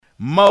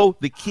Mo,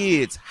 the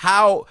kids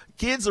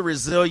are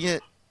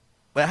resilient.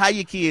 But how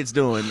your kids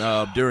doing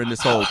during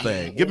this whole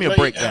thing? Give me a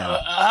breakdown.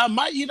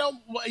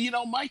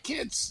 My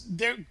kids,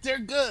 they're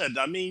good.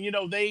 I mean,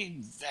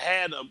 they've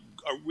had a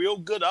real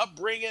good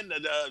upbringing.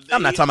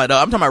 I'm not talking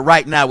about. I'm talking about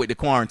right now with the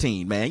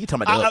quarantine, man. You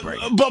talking about the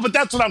upbringing? But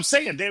that's what I'm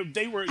saying.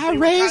 They were. I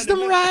raised them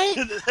right.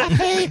 I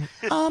paid.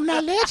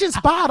 Now Legend's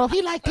bottle.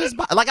 He liked his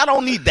bottle. Like I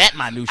don't need that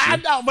minutia. I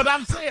know, but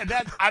I'm saying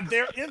that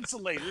they're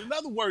insulated. In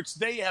other words,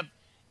 they've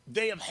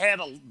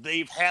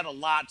had a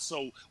lot.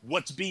 So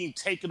what's being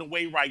taken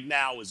away right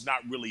now is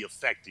not really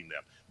affecting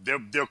them.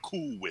 They're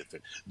cool with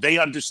it. They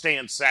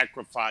understand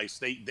sacrifice.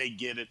 They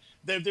get it.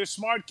 They're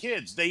smart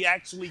kids. They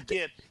actually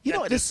get. You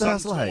know what this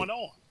sounds like? Going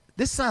on.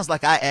 This sounds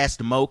like I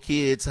asked Mo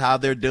kids how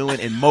they're doing,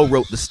 and Mo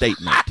wrote the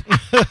statement.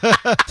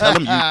 Tell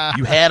them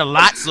you had a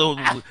lot, so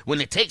when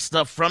they take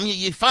stuff from you,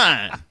 you're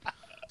fine.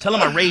 Tell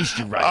them I raised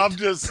you right. I'm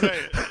just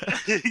saying.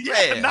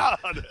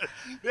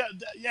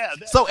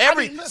 So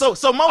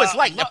Mo, it's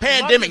like the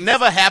pandemic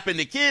never happened.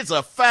 The kids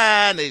are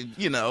fine.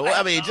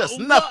 Just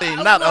nothing,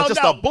 just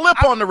a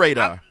blip on the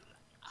radar.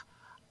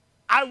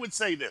 I would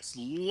say this: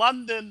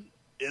 London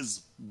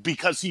is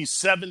because he's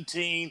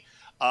 17.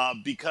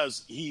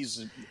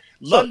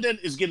 London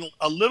is getting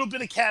a little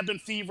bit of cabin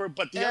fever,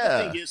 but the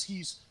other thing is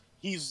he's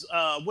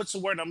what's the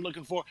word I'm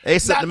looking for?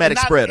 Asymptomatic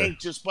spreader. Not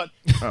anxious, but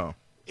oh.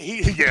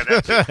 He's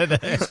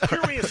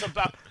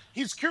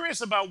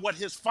curious about what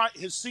his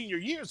senior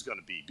year is going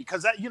to be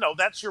because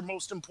that's your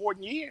most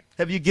important year.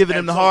 Have you given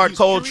him the hard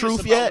cold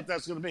truth yet?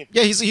 That's going to be.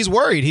 Yeah, he's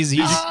worried. He's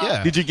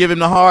Did you give him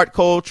the hard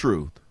cold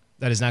truth?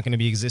 That is not going to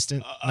be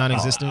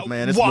non-existent.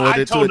 Man, it's more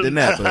to it than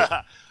that.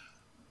 But.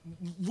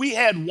 We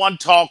had one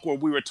talk where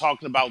we were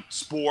talking about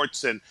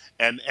sports and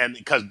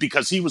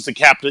because he was the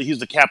captain. He's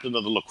the captain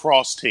of the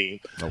lacrosse team.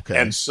 Okay,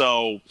 and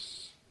so.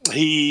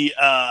 He's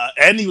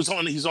on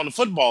the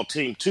football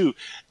team too,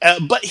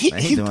 but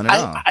he's doing it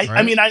all,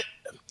 right?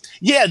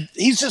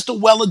 He's just a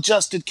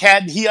well-adjusted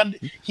cat.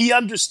 He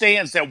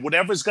understands that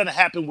whatever's going to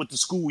happen with the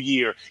school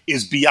year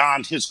is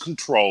beyond his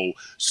control.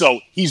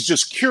 So he's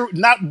just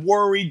not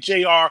worried,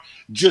 JR,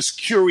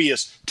 just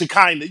curious to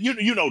kind of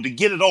to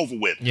get it over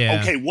with. Yeah.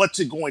 Okay, what's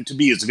it going to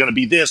be? Is it going to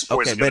be this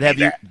or is it going to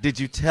be that? Did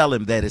you tell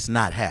him that it's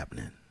not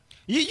happening?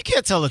 You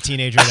can't tell a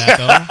teenager that,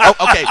 though.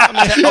 Okay,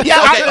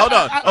 hold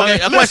on.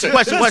 Okay,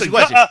 question.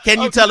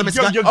 Can you tell him it's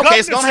going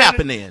to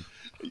happen then?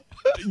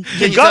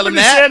 The governor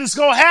said it's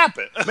going to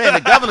happen. Man, the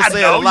governor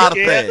said a lot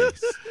of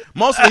things.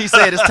 Mostly he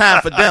said it's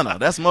time for dinner.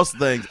 That's most of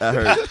the things I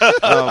heard.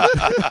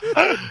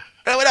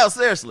 What else?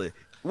 Seriously.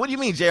 What do you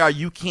mean, JR,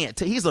 you can't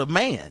tell? He's a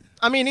man.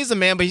 I mean, he's a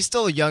man, but he's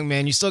still a young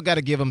man. You still got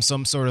to give him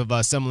some sort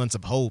of semblance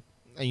of hope.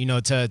 He's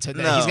going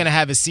to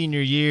have his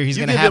senior year. He's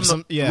going to have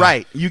some. Yeah.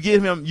 Right. You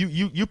give him.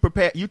 You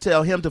prepare. You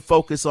tell him to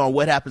focus on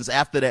what happens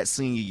after that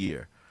senior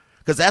year,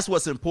 because that's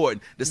what's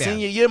important. The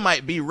senior year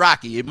might be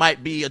rocky. It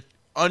might be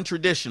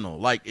untraditional,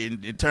 like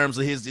in terms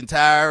of his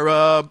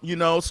entire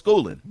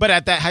schooling. But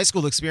at that high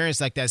school experience,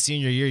 like that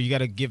senior year, you got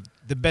to give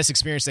the best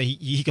experience that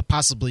he could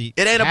possibly.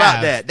 It ain't have.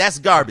 about that. That's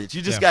garbage.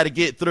 You just got to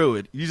get through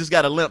it. You just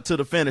got to limp to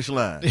the finish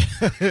line,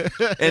 and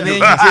then you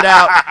get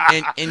out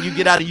and you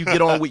get out and you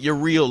get on with your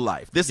real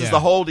life. This is the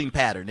holding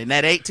pattern. And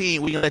at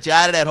 18, we gonna let you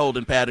out of that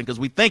holding pattern because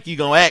we think you're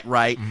gonna act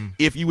right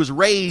if you was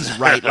raised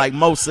right, like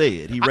Mo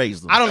said. He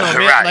raised them. I don't know, man.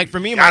 Right. Like for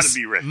me,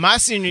 my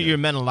senior year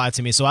meant a lot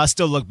to me. So I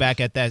still look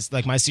back at that,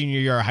 like my senior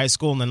year of high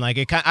school, and then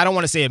like I don't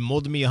want to say it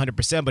molded me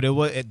 100%, but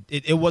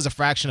it was a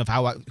fraction of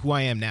who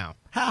I am now.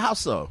 How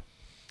so?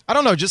 I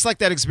don't know, just like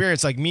that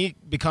experience, like me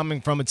becoming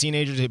from a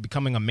teenager to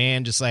becoming a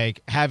man, just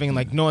like having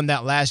like knowing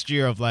that last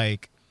year of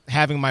like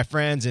having my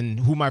friends and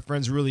who my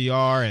friends really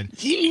are, and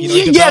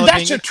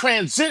that's your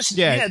transition.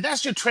 Yeah,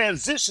 that's your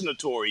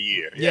transitionatory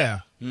year. Yeah.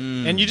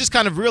 And you just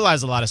kind of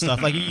realize a lot of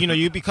stuff. Like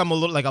you become a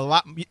lot.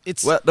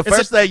 The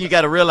first thing you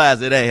got to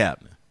realize it ain't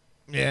happening.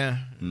 Yeah.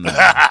 No,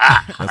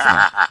 that's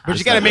not. But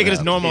you got to make it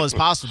as normal as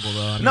possible,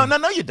 though.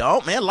 No, you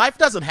don't, man. Life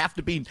doesn't have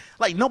to be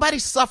like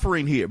nobody's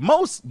suffering here.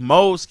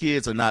 Most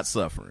kids are not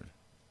suffering.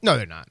 No,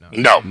 they're not.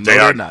 No,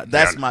 they're not.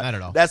 That's not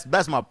at all.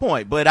 That's my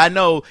point. But I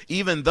know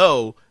even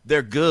though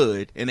they're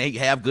good and they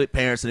have good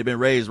parents and they've been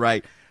raised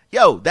right,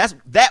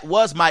 that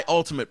was my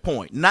ultimate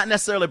point. Not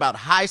necessarily about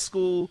high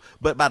school,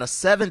 but about a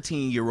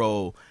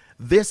 17-year-old.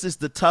 This is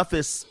the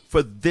toughest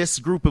for this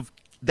group of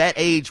that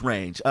age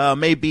range.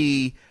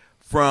 Maybe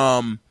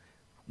from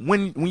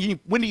when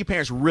do your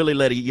parents really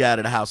let you out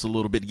of the house a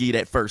little bit to give you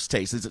that first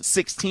taste? Is it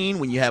 16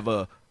 when you have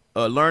a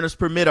learner's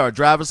permit or a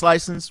driver's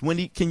license?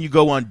 When can you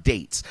go on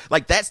dates?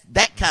 Like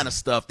that kind of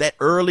stuff, that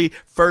early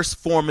first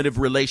formative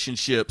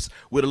relationships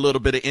with a little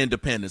bit of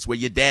independence where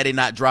your daddy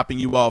not dropping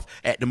you off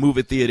at the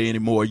movie theater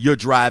anymore. You're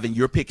driving,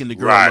 you're picking the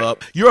girl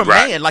up. You're a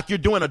man, like you're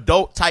doing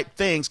adult type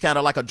things, kind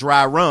of like a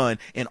dry run.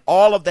 And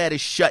all of that is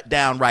shut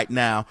down right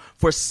now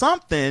for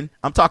something.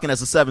 I'm talking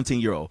as a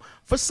 17-year-old.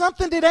 For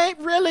something that ain't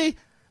really,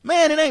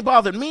 man, it ain't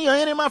bothered me or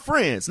any of my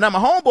friends. Now, my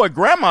homeboy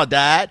grandma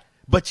died,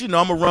 but, I'm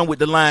going to run with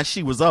the line,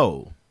 she was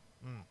old.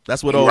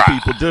 That's what old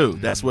people do.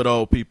 That's what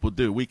old people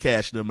do. We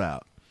cash them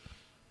out.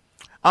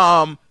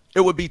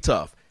 It would be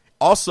tough.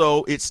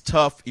 Also, it's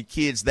tough for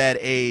kids that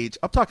age.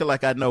 I'm talking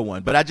like I know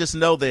one, but I just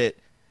know that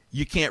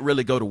you can't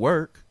really go to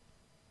work.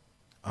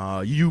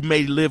 You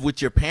may live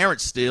with your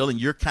parents still, and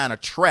you're kind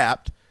of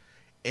trapped,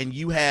 and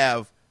you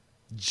have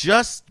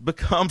just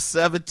become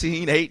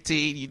 17,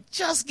 18. You're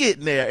just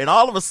getting there, and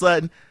all of a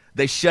sudden,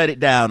 they shut it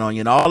down on you,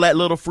 and all that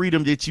little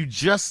freedom that you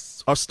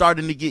just are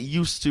starting to get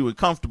used to and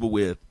comfortable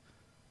with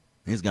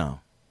is gone.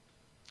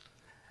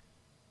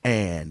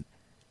 And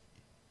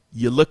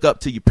you look up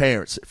to your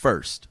parents at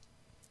first.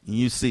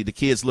 You see the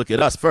kids look at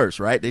us first,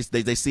 right?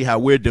 They see how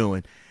we're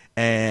doing.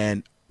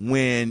 And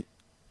when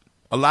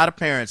a lot of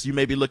parents, you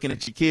may be looking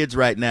at your kids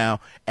right now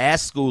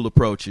as school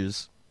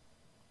approaches,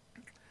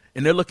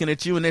 and they're looking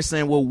at you and they're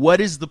saying, well,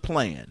 what is the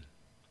plan?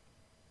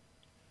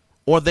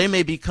 Or they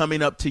may be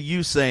coming up to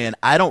you saying,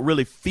 I don't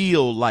really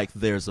feel like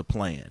there's a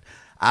plan.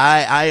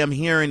 I am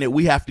hearing that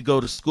we have to go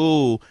to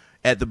school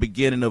at the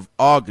beginning of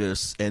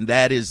August, and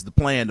that is the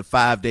plan, to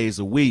 5 days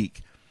a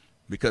week.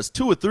 Because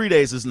 2 or 3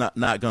 days is not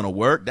going to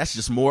work. That's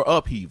just more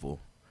upheaval.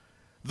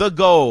 The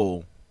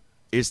goal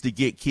is to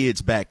get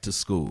kids back to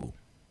school.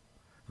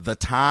 The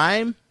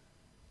time?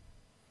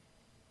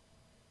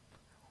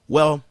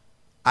 Well,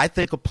 I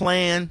think a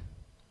plan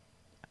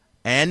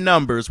and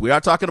numbers. We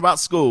are talking about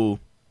school.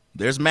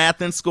 There's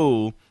math in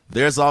school.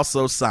 There's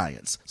also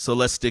science. So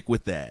let's stick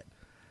with that.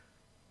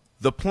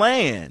 The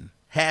plan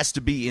has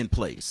to be in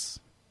place.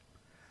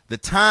 The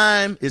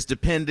time is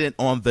dependent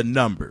on the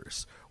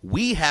numbers.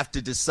 We have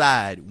to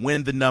decide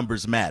when the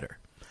numbers matter.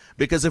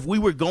 Because if we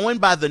were going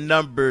by the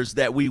numbers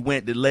that we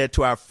went that led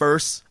to our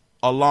first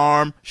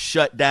alarm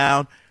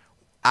shutdown,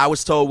 I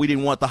was told we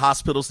didn't want the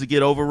hospitals to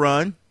get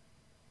overrun.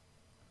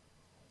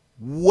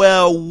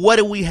 Well, what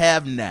do we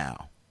have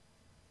now?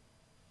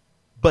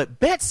 But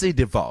Betsy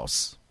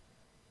DeVos.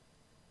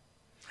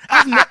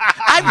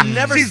 I've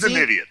never She's seen,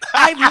 an idiot.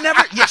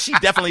 Yeah, she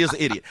definitely is an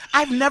idiot.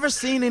 I've never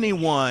seen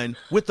anyone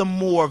with a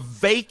more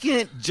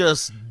vacant,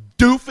 just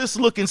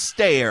doofus-looking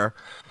stare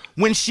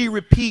when she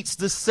repeats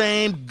the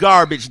same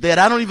garbage that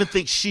I don't even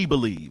think she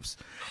believes.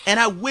 And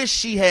I wish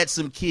she had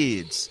some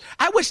kids.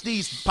 I wish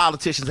these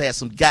politicians had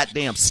some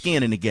goddamn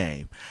skin in the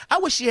game. I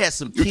wish she had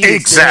some kids.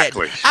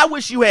 Exactly. I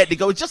wish you had to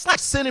go, just like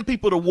sending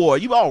people to war.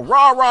 You all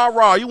rah, rah,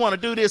 rah. You want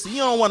to do this, and you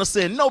don't want to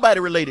send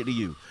nobody related to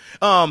you.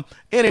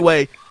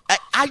 Anyway,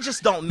 I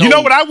just don't know. You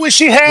know what I wish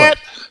she had?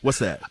 What's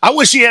that? I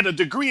wish she had a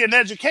degree in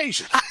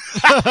education.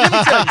 Let me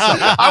tell you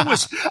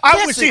something.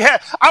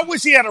 I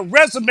wish she had a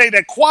resume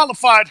that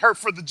qualified her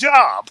for the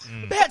job.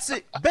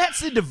 Betsy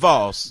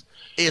DeVos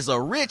is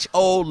a rich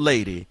old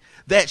lady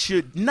that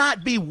should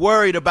not be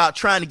worried about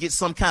trying to get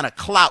some kind of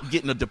clout,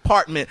 getting a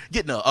department,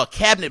 getting a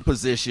cabinet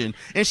position,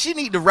 and she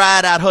need to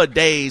ride out her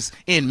days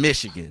in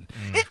Michigan.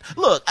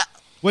 Look.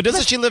 Well,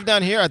 doesn't she live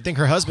down here? I think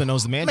her husband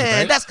knows the manager. Man,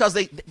 right? that's because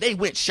they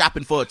went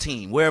shopping for a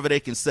team, wherever they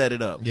can set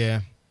it up.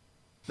 Yeah.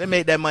 They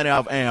made that money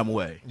off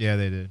Amway. Yeah,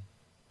 they did.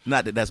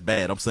 Not that that's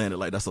bad. I'm saying it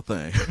like that's a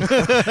thing.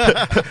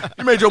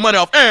 You made your money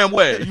off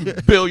Amway, you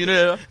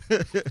billionaire.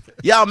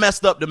 Y'all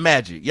messed up the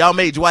Magic. Y'all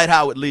made Dwight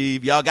Howard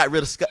leave. Y'all got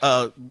rid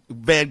of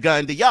Van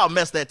Gundy. Y'all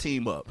messed that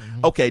team up.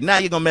 Mm-hmm. Okay, now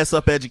you're going to mess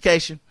up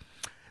education.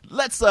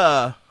 Let's,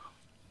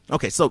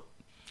 okay, so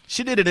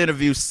she did an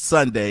interview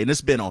Sunday, and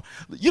it's been on.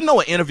 You know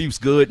an interview's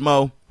good,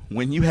 Mo?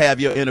 When you have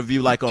your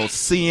interview like on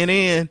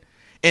CNN,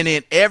 and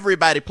then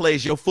everybody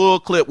plays your full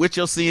clip with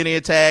your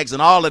CNN tags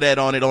and all of that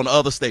on it on the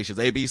other stations,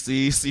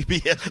 ABC,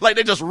 CBS. Like,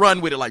 they just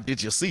run with it like,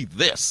 did you see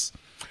this?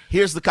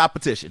 Here's the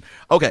competition.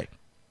 Okay.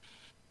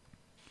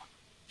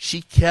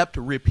 She kept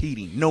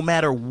repeating, no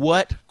matter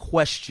what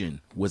question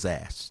was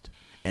asked.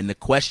 And the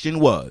question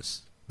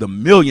was the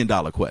 $1 million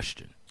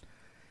question.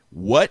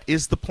 What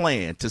is the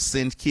plan to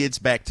send kids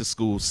back to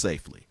school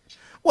safely?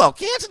 Well,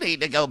 kids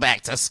need to go back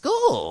to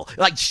school.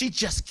 Like, she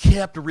just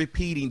kept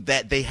repeating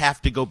that they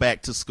have to go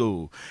back to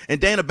school.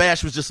 And Dana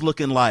Bash was just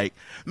looking like,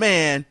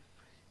 man,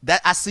 that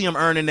I see them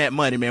earning that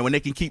money, man, when they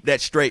can keep that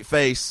straight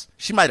face.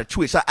 She might have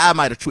twitched. Her eye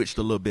might have twitched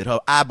a little bit.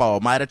 Her eyeball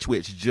might have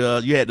twitched.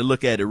 Just, you had to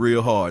look at it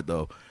real hard,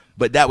 though.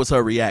 But that was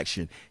her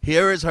reaction.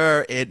 Here is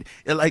her. And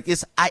like,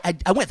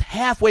 I went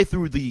halfway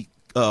through the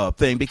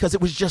thing because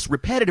it was just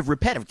repetitive.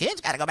 Kids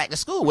got to go back to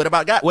school. What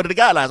are the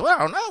guidelines? Well, I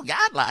don't know.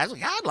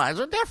 Guidelines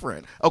are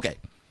different. Okay.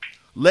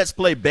 Let's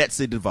play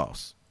Betsy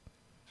DeVos.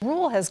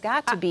 Rule has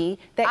got to be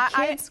that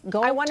kids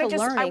go to learning full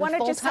time. I want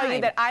to just tell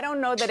you that I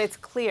don't know that it's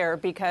clear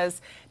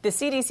because the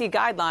CDC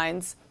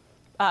guidelines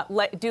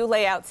do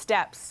lay out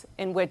steps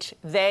in which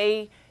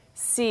they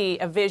see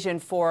a vision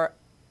for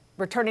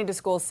returning to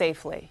school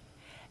safely.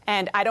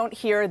 And I don't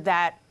hear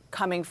that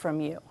coming from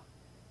you.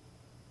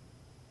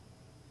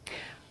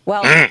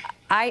 Well,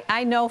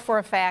 I know for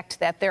a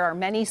fact that there are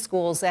many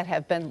schools that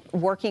have been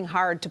working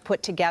hard to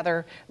put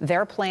together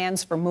their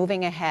plans for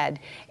moving ahead.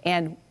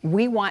 And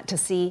we want to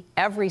see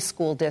every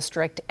school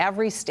district,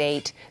 every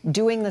state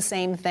doing the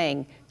same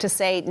thing to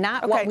say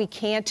not what we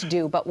can't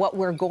do, but what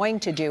we're going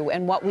to do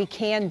and what we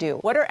can do.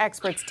 What are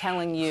experts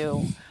telling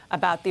you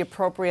about the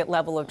appropriate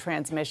level of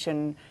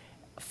transmission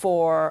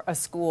for a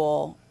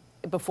school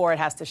before it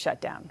has to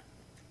shut down?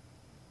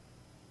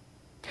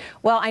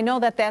 Well, I know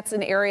that that's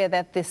an area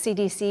that the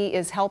CDC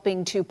is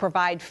helping to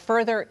provide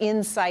further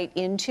insight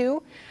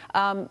into.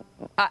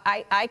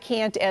 I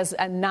can't, as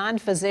a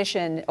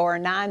non-physician or a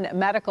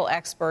non-medical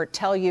expert,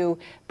 tell you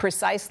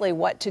precisely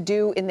what to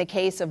do in the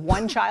case of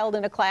one child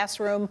in a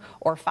classroom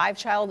or 5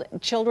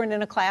 children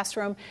in a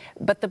classroom.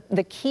 But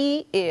the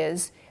key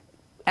is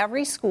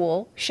every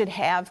school should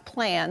have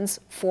plans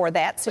for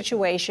that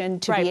situation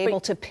to be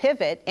able to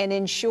pivot and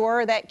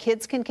ensure that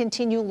kids can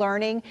continue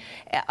learning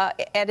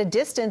at a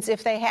distance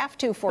if they have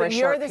to for a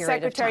short period of time. You're the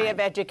Secretary of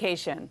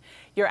Education.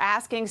 You're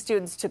asking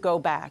students to go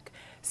back.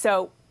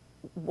 So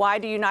why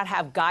do you not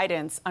have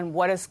guidance on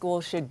what a school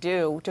should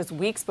do just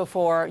weeks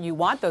before you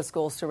want those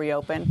schools to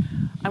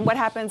reopen? And what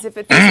happens if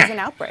it faces an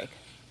outbreak?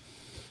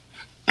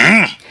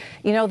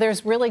 You know,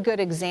 there's really good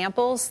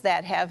examples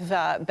that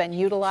have been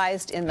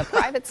utilized in the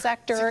private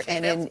sector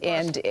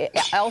and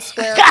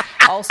elsewhere,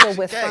 also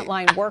with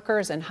frontline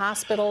workers and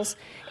hospitals.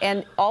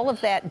 And all of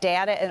that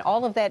data and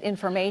all of that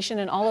information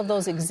and all of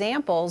those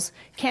examples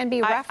can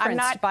be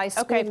referenced by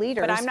school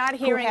leaders. But I'm not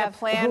hearing a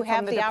plan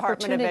from the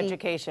Department of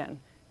Education.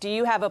 Do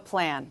you have a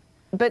plan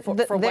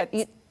for what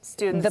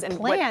students and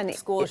what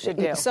schools should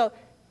do? So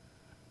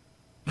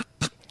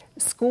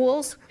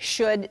schools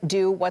should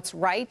do what's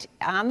right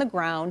on the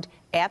ground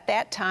at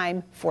that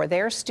time for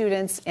their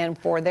students and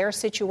for their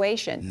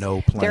situation.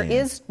 No plan. There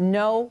is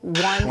no one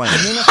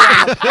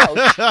uniform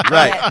approach.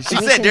 Right. She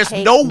said there's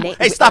no.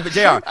 Hey, stop it,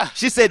 JR.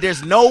 She said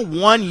there's no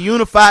one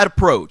unified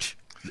approach.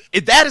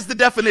 That is the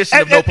definition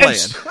of no plan.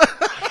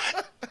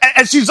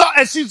 And she's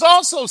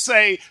also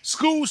saying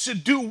schools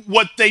should do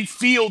what they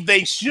feel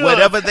they should.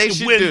 Whatever they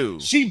should do.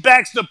 She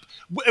backs the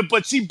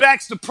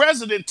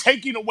president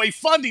taking away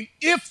funding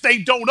if they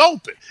don't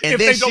open. And if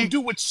they don't do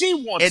what she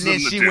wants them to do.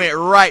 And then she went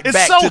right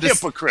back to the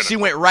hypocritical. She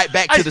went right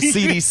back to the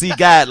CDC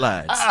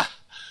guidelines.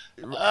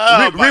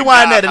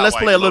 Rewind that and let's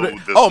play a little bit.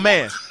 Oh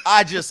man,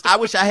 I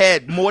wish I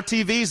had more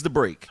TVs to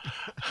break.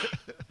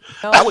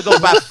 I would go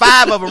buy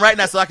 5 of them right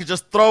now so I could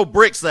just throw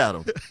bricks at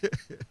them.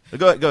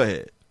 Go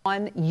ahead.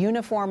 One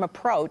uniform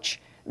approach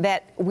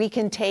that we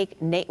can take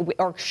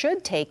or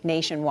should take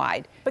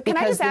nationwide. But can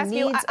I just ask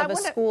you, needs of a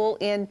school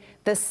in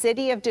the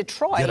city of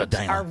Detroit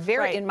are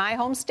very, in my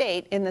home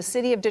state, in the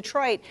city of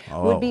Detroit,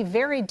 would be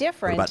very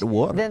different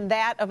than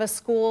that of a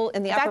school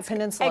in the Upper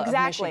Peninsula of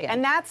Michigan. Exactly,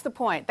 and that's the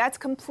point. That's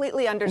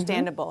completely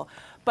understandable.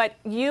 But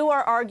you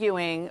are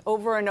arguing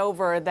over and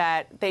over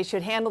that they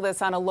should handle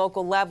this on a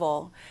local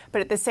level.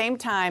 But at the same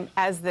time,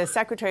 as the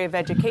Secretary of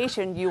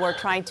Education, you are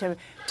trying to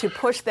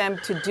push them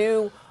to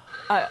do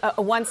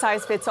a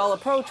one-size-fits-all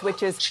approach,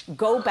 which is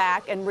go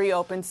back and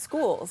reopen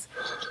schools.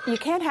 You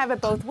can't have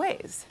it both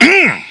ways.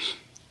 I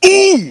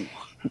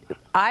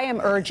am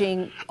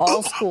urging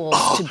all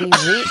schools to be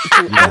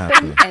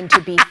open and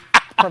to be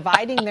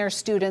providing their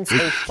students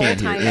a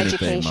full-time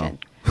education.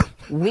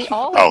 We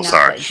all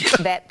acknowledge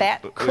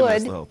that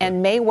could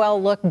and may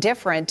well look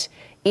different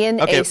in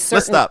a certain...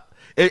 Let's stop.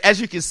 As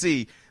you can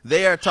see,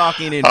 they are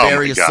talking in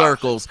various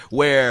circles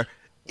where...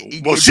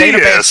 Well, Dana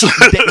Bash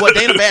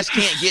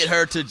can't get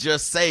her to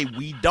just say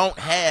we don't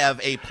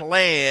have a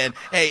plan.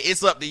 Hey,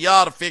 it's up to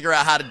y'all to figure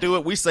out how to do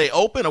it. We say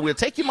open or we'll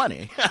take your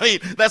money. I mean,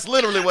 that's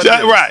literally what it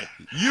is. Right.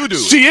 You do.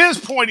 She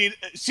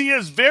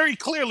is very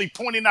clearly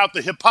pointing out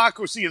the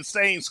hypocrisy in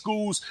saying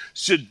schools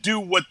should do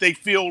what they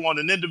feel on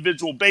an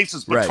individual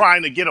basis, but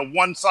trying to get a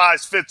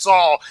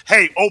one-size-fits-all,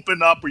 hey,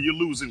 open up or you're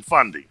losing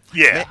funding.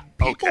 Yeah.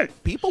 Man,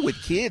 people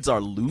with kids are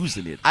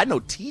losing it. I know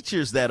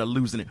teachers that are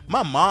losing it.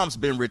 My mom's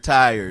been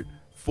retired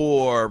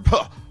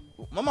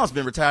almost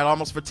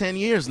for 10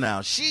 years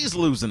now. She's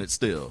losing it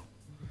still.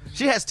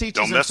 She has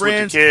teachers and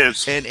friends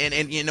and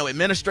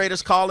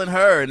administrators calling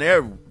her and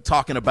they're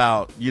talking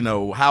about,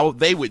 how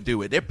they would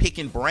do it. They're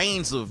picking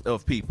brains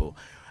of people.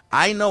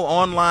 I know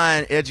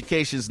online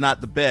education is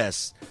not the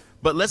best,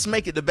 but let's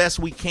make it the best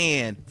we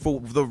can for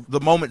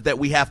the moment that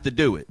we have to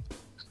do it.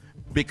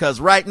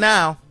 Because right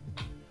now,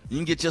 you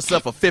can get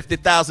yourself a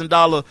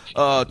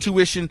 $50,000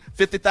 tuition,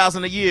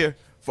 $50,000 a year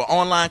for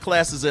online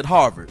classes at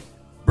Harvard.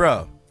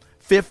 Bro,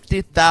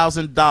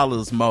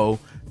 $50,000, Mo,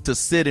 to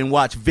sit and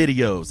watch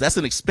videos. That's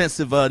an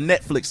expensive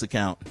Netflix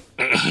account.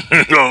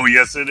 Oh,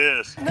 yes, it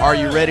is. Are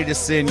you ready to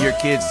send your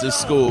kids to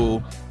school?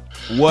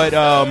 What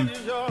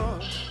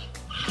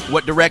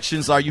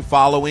directions are you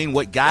following?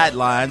 What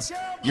guidelines?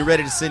 You're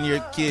ready to send your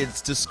kids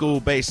to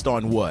school based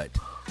on what?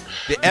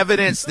 The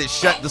evidence that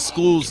shut the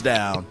schools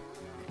down.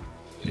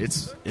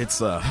 It's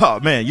oh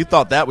man, you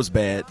thought that was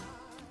bad.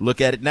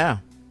 Look at it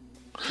now.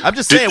 I'm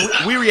just saying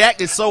we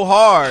reacted so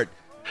hard.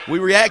 We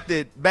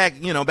reacted back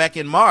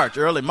in March,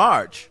 early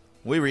March.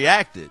 We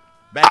reacted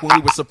back when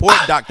we were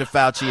supporting Dr.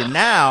 Fauci, and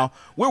now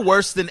we're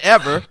worse than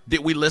ever.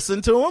 Did we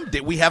listen to him?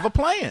 Did we have a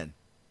plan?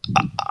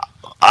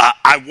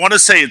 I want to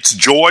say it's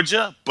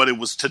Georgia, but it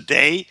was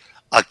today.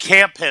 A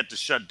camp had to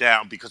shut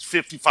down because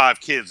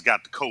 55 kids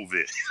got the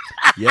COVID.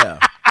 Yeah.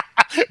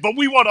 But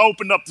we want to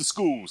open up the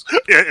schools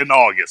in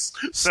August,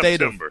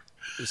 September.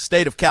 The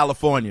state of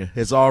California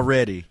has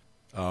already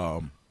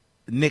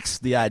nixed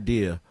the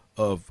idea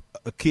of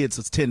kids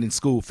attending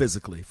school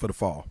physically for the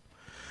fall.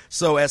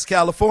 So as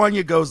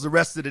California goes the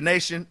rest of the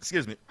nation,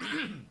 excuse me,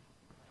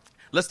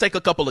 let's take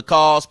a couple of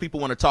calls. People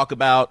want to talk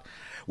about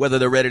whether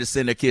they're ready to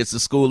send their kids to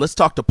school. Let's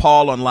talk to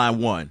Paul on line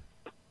 1.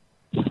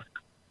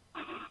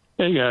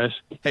 Hey, guys.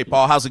 Hey,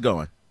 Paul, how's it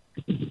going?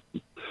 Good.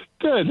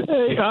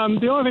 Hey,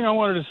 the only thing I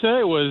wanted to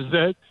say was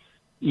that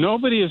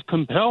nobody is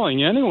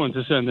compelling anyone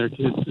to send their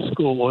kids to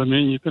school. I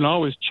mean, you can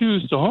always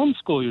choose to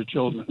homeschool your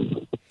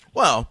children.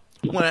 Well,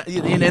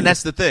 and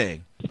that's the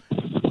thing.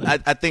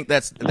 I think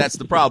that's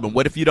the problem.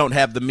 What if you don't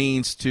have the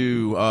means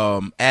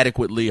to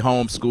adequately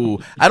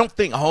homeschool? I don't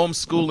think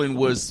homeschooling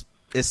was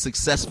as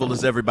successful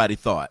as everybody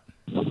thought.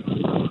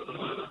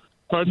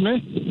 Pardon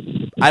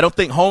me? I don't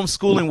think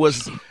homeschooling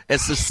was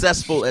as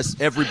successful as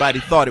everybody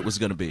thought it was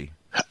going to be.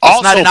 It's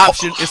Also, not an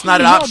option. It's not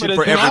an option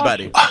for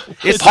everybody.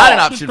 It's not an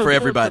option for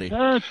everybody.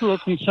 Parents who are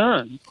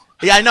concerned.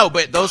 Yeah, I know,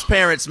 but those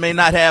parents may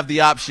not have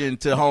the option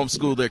to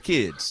homeschool their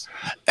kids.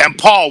 And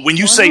Paul, when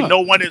you say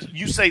no one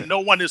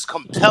is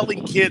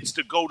compelling kids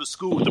to go to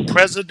school, the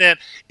president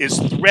is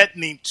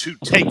threatening to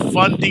take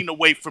funding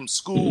away from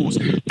schools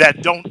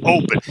that don't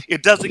open.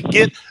 It doesn't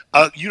get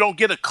you don't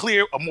get a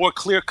more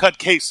clear-cut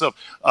case of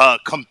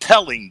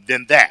compelling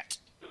than that.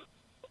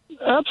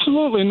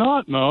 Absolutely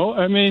not, Mo.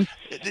 I mean,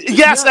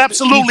 yes,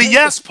 absolutely,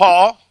 yes,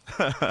 Paul.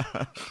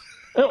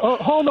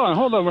 Hold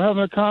on. We're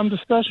having a calm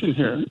discussion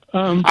here.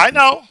 I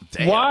know.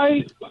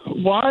 Why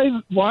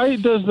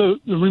does the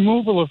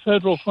removal of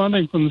federal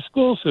funding from the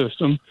school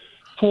system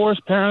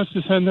force parents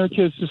to send their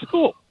kids to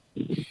school?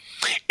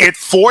 It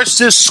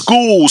forces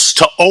schools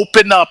to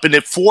open up, and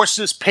it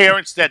forces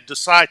parents that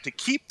decide to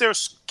keep their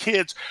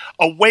kids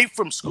away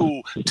from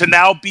school to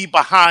now be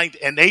behind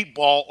an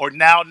 8-ball or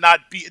now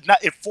not.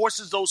 It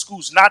forces those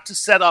schools not to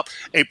set up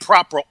a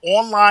proper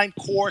online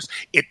course.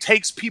 It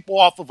takes people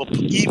off of an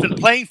even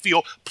playing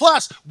field.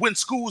 Plus, when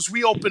schools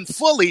reopen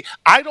fully,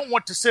 I don't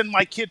want to send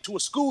my kid to a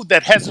school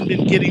that hasn't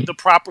been getting the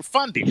proper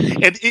funding.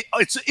 And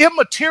it's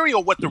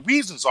immaterial what the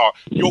reasons are.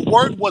 Your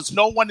word was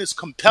no one is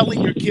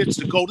compelling your kids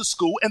to go to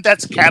school, and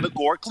that's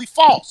categorically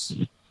false.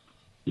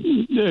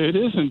 It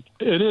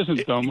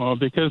isn't, Domo,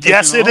 because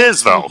yes, it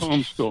is, though.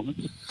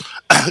 Homeschooling.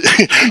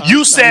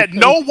 You said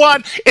no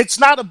one. It's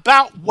not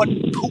about what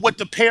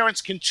the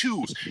parents can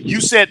choose.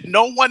 You said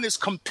no one is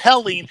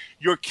compelling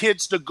your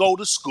kids to go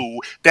to school.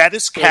 That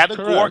is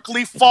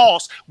categorically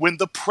false. When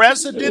the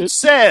president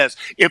says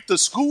if the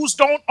schools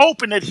don't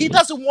open it, he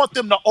doesn't want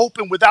them to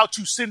open without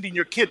you sending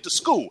your kid to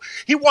school.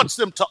 He wants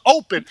them to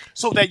open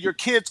so that your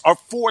kids are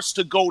forced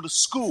to go to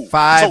school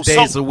 5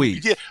 days a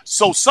week. Yeah,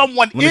 so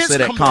someone Let me is say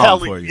that compelling.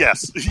 calm for you.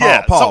 Yes, Paul,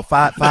 yeah. Paul,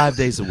 5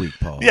 days a week,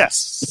 Paul. Yes.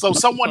 So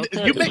someone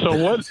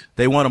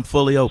they want them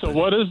fully open. So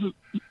what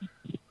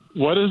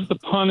is the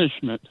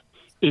punishment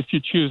if you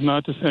choose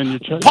not to send your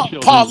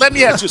children? Paul, let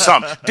me ask you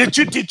something.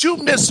 Did you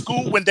miss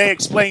school when they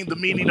explained the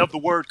meaning of the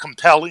word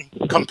compel?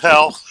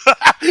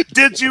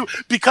 Did you?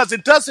 Because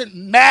it doesn't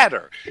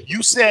matter.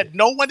 You said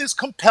no one is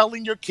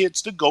compelling your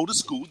kids to go to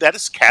school. That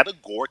is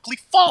categorically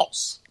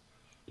false.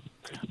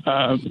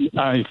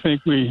 I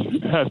think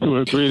we have to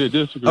agree to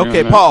disagree.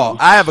 Okay, Paul,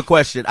 I have a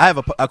question. I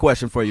have a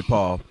question for you,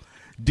 Paul.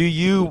 Do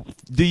you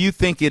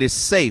think it is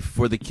safe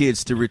for the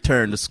kids to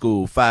return to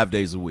school 5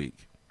 days a week?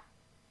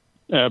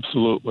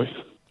 Absolutely.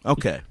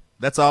 Okay,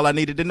 that's all I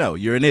needed to know.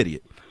 You're an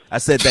idiot. I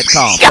said that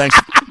calm.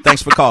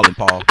 Thanks for calling,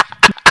 Paul.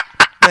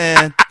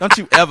 Man, don't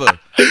you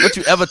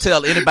ever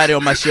tell anybody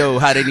on my show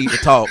how they need to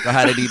talk or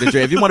how they need to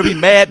dress. If you want to be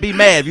mad, be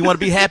mad. If you want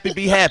to be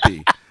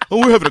happy. Oh,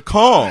 we're having a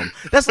calm.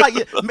 That's like,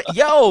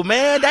 yo,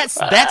 man, that's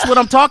what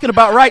I'm talking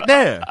about right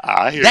there.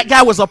 That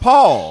guy was a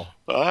Paul.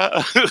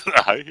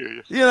 I hear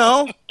you. You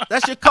know,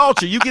 that's your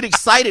culture. You get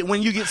excited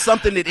when you get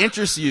something that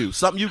interests you.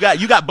 Something you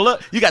got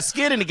blood, you got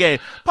skin in the game.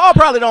 Paul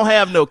probably don't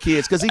have no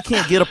kids because he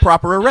can't get a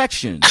proper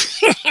erection.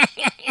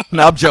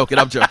 No, I'm joking.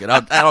 I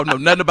don't know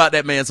nothing about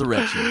that man's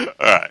erection.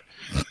 All right.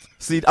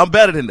 See, I'm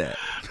better than that.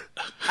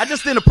 I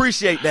just didn't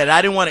appreciate that.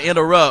 I didn't want to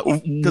interrupt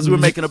because we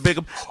were making a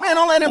bigger. Man,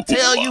 don't let him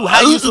tell you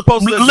how you're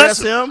supposed to address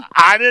him.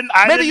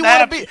 Maybe you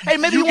want to be. Hey,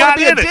 maybe you want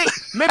to be a dick.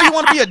 Maybe you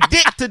want to be a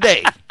dick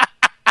today.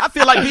 I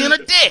feel like being a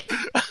dick.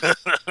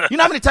 You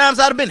know how many times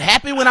I'd have been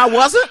happy when I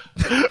wasn't?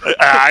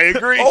 I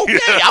agree. Okay,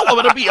 I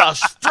want to be a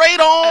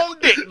straight-on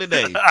dick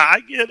today.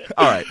 I get it.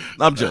 All right,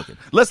 I'm joking.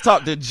 Let's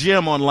talk to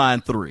Jim on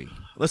line 3.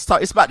 Let's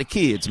talk. It's about the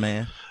kids,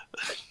 man.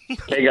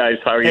 Hey, guys.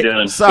 How are you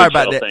doing? Sorry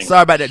about that.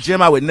 Sorry about that.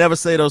 Jim, I would never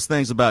say those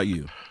things about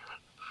you.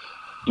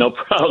 No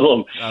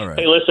problem. All right.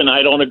 Hey, listen,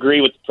 I don't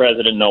agree with the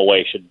president. No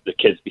way should the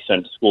kids be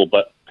sent to school,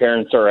 but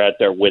parents are at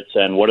their wits'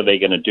 end. What are they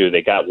going to do?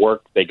 They got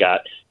work. They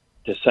got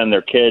to send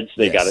their kids.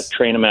 They got to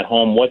train them at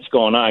home. What's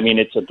going on? I mean,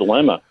 it's a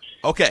dilemma.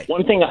 Okay.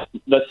 One thing,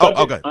 the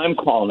subject I'm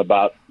calling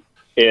about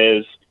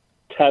is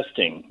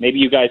testing. Maybe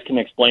you guys can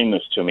explain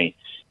this to me.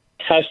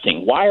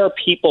 Testing. Why are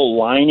people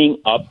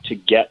lining up to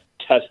get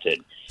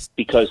tested?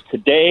 Because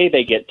today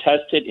they get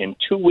tested. In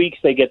 2 weeks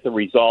they get the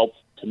results.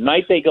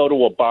 Tonight they go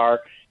to a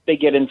bar. They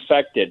get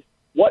infected.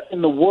 What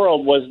in the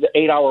world was the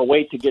 8-hour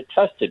wait to get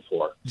tested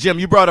for? Jim,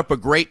 you brought up a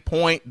great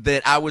point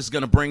that I was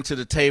going to bring to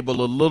the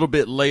table a little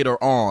bit later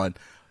on.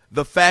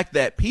 the fact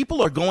that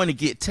people are going to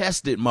get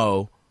tested,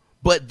 Mo,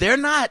 but they're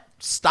not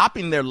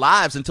stopping their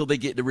lives until they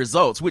get the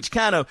results, which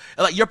kind of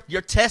like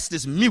your test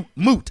is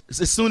moot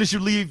as soon as you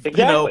leave.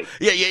 Exactly.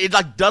 It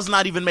like does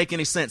not even make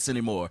any sense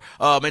anymore.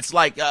 It's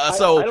like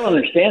so I don't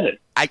understand it.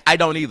 I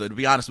don't either, to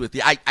be honest with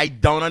you. I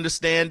don't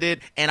understand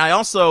it, and I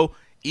also,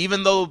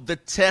 even though the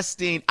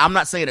testing, I'm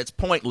not saying it's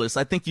pointless.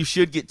 I think you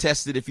should get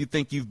tested if you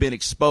think you've been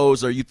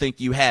exposed or you think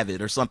you have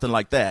it or something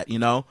like that.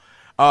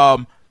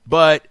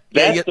 But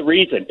that's the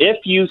reason.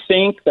 If you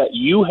think that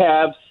you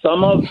have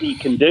some of the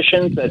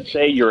conditions that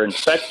say you're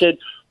infected,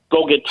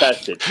 go get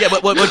tested. Yeah,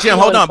 but Jim,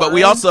 hold on. But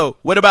we also,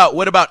 what about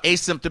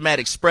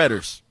asymptomatic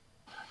spreaders?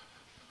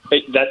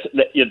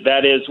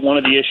 That is one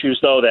of the issues,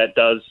 though, that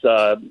does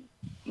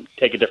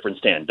take a different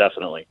stand,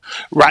 definitely.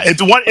 Right.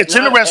 It's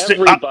interesting.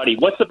 Everybody.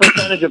 What's the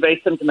percentage of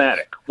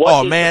asymptomatic?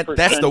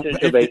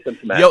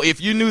 That's if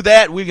you knew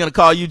that, we're gonna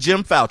call you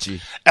Jim Fauci.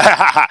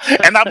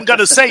 And I'm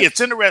gonna say it's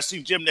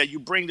interesting, Jim, that you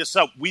bring this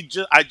up.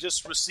 I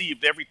just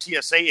received, every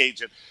TSA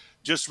agent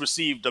just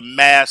received a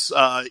mass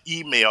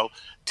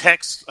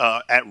text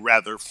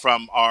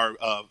from our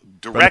director.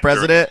 From the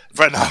president?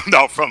 From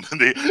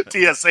the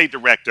TSA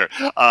director,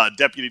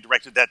 deputy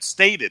director, that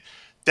stated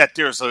that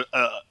there's a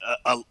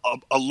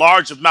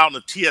large amount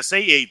of TSA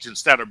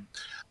agents that are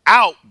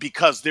out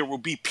because there will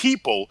be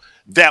people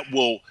that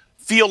will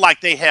feel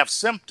like they have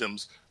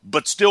symptoms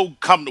but still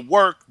come to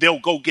work. They'll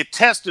go get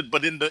tested,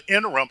 but in the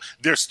interim,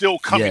 they're still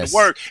coming to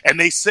work.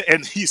 And he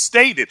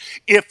stated,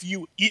 if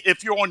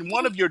you're on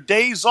one of your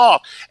days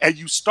off and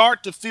you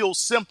start to feel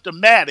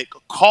symptomatic,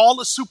 call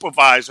a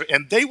supervisor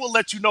and they will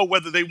let you know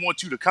whether they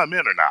want you to come in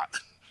or not.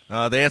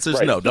 The answer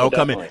is no. Don't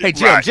come in. Hey,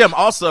 Jim,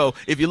 also,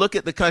 if you look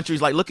at the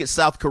countries, like look at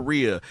South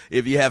Korea,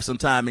 if you have some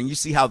time, and you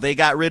see how they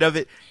got rid of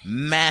it,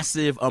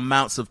 massive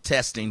amounts of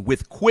testing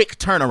with quick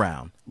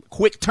turnaround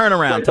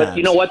times. But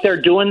you know what they're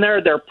doing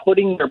there? They're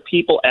putting their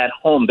people at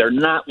home. They're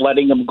not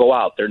letting them go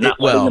out. They're not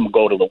letting them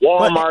go to the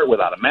Walmart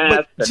without a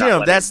mask.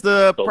 Jim, that's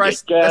the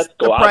price. That's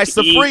the price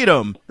of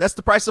freedom. That's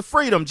the price of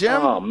freedom,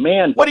 Jim. Oh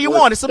man, what do you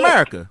want? It's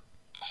America.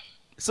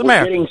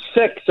 We're getting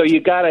sick, so you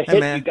gotta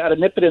you gotta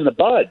nip it in the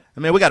bud. I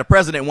mean, we got a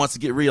president who wants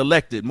to get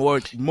reelected. More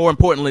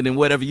importantly than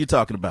whatever you're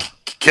talking about.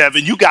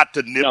 Kevin, you got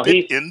to nip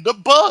it in the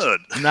bud.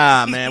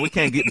 Nah, man, we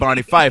can't get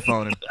Barney Fife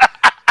on him.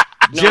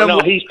 No,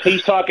 he's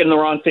talking the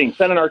wrong thing.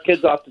 Sending our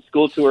kids off to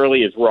school too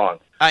early is wrong.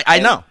 I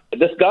know.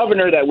 This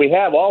governor that we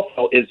have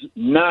also is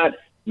not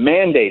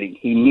mandating.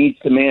 He needs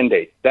to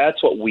mandate.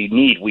 That's what we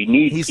need. We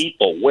need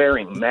people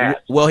wearing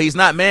masks. Well, he's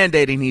not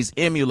mandating. He's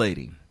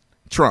emulating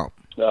Trump.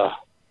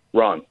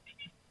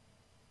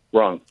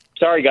 Wrong.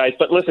 Sorry, guys,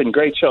 but listen,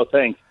 great show.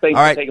 Thanks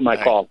for taking my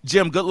call.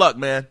 Jim, good luck,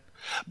 man.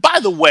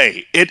 By the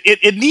way,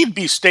 it need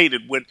be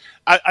stated when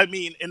I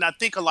mean, and I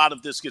think a lot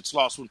of this gets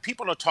lost when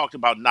people are talking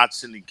about not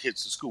sending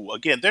kids to school.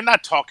 Again, they're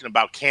not talking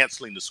about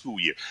canceling the school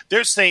year.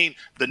 They're saying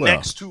the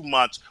next 2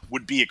 months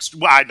would be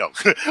I know,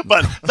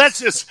 but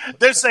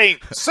they're saying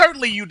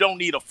certainly you don't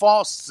need a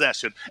fall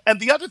session. And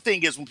the other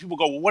thing is when people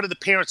go, well, what are the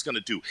parents going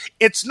to do?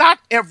 It's not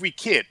every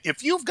kid.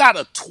 If you've got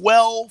a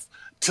 12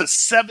 to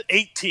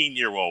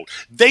 18-year-old,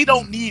 they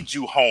don't need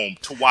you home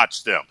to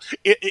watch them.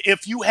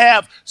 If you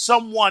have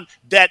someone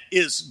that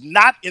is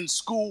not in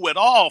school at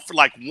all for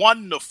like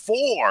 1 to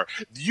 4,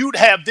 you'd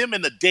have them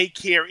in the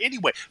daycare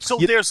anyway. So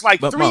there's like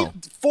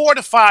 4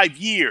 to 5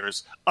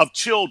 years of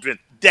children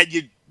that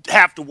you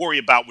have to worry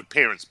about with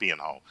parents being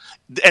home.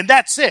 And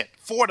that's it,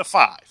 4 to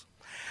 5.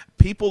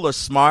 People are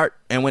smart,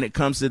 and when it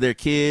comes to their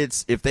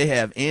kids, if they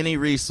have any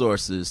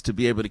resources to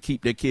be able to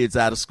keep their kids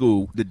out of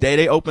school, the day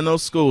they open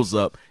those schools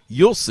up,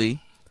 you'll see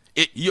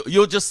it.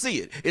 You'll just see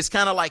it. It's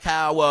kind of like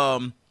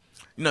how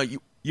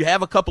you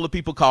have a couple of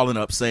people calling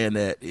up saying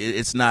that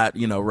it's not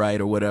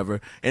right or whatever,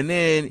 and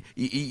then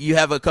you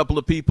have a couple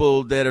of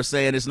people that are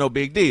saying it's no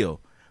big deal.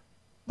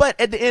 But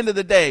at the end of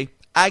the day,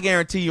 I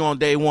guarantee you on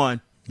day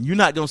one, you're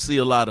not going to see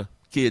a lot of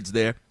kids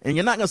there, and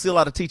you're not going to see a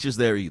lot of teachers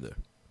there either.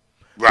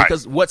 Right.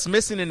 Because what's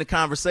missing in the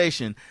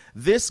conversation,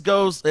 this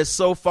goes as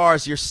so far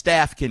as your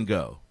staff can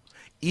go.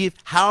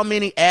 How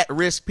many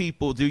at-risk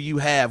people do you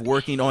have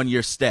working on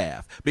your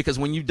staff? Because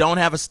when you don't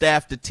have a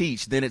staff to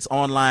teach, then it's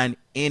online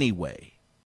anyway.